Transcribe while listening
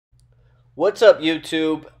What's up,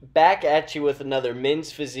 YouTube? Back at you with another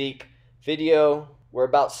men's physique video. We're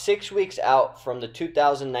about 6 weeks out from the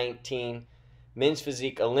 2019 men's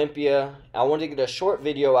physique Olympia. I wanted to get a short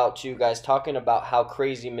video out to you guys talking about how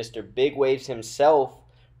crazy Mr. Big Waves himself,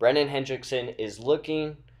 Brandon Hendrickson, is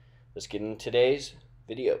looking. Let's get into today's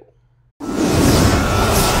video.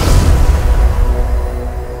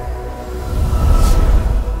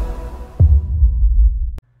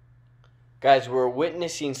 Guys, we're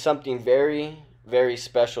witnessing something very, very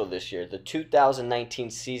special this year. The 2019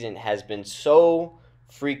 season has been so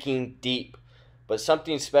freaking deep, but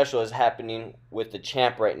something special is happening with the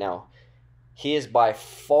champ right now. He is by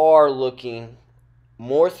far looking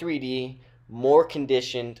more 3D, more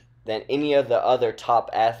conditioned than any of the other top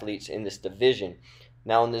athletes in this division.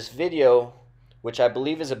 Now in this video, which I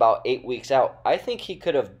believe is about 8 weeks out, I think he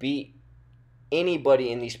could have beat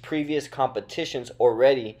anybody in these previous competitions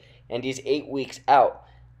already, and he's 8 weeks out,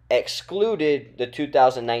 excluded the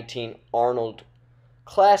 2019 Arnold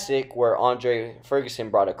Classic where Andre Ferguson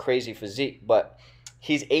brought a crazy physique, but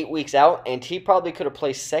he's 8 weeks out and he probably could have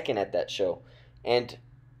placed second at that show. And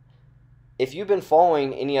if you've been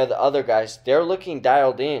following any of the other guys, they're looking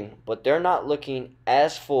dialed in, but they're not looking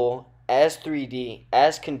as full, as 3D,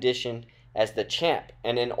 as conditioned as the champ.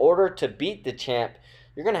 And in order to beat the champ,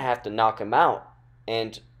 you're going to have to knock him out.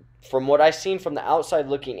 And from what I've seen from the outside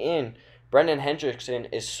looking in, Brandon Hendrickson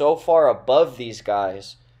is so far above these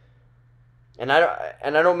guys. And I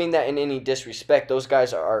don't mean that in any disrespect. Those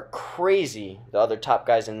guys are crazy, the other top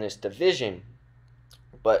guys in this division.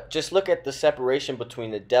 But just look at the separation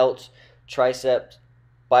between the delts, triceps,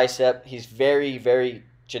 bicep. He's very, very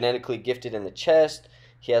genetically gifted in the chest.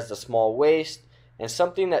 He has the small waist. And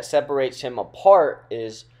something that separates him apart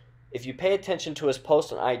is, if you pay attention to his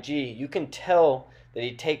post on IG, you can tell that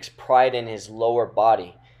he takes pride in his lower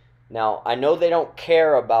body. Now, I know they don't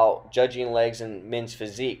care about judging legs in men's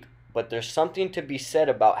physique, but there's something to be said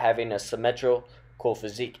about having a symmetrical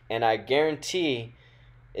physique, and I guarantee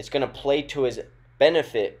it's going to play to his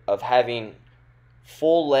benefit of having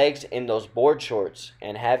full legs in those board shorts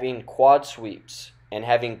and having quad sweeps and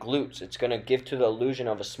having glutes. It's going to give to the illusion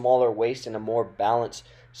of a smaller waist and a more balanced,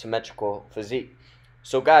 symmetrical physique.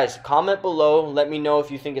 So guys, comment below. Let me know if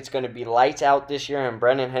you think it's going to be lights out this year and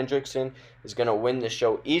Brandon Hendrickson is going to win the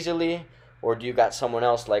show easily. Or do you got someone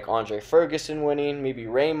else like Andre Ferguson winning? Maybe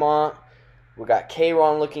Raymond. We got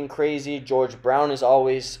K-Ron looking crazy. George Brown is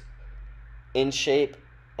always in shape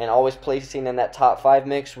and always placing in that top 5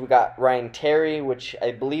 mix. We got Ryan Terry, which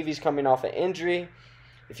I believe he's coming off an injury.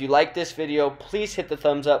 If you like this video, please hit the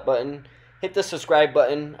thumbs up button. Hit the subscribe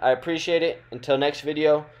button. I appreciate it. Until next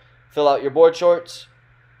video, fill out your board shorts.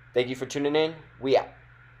 Thank you for tuning in. We out.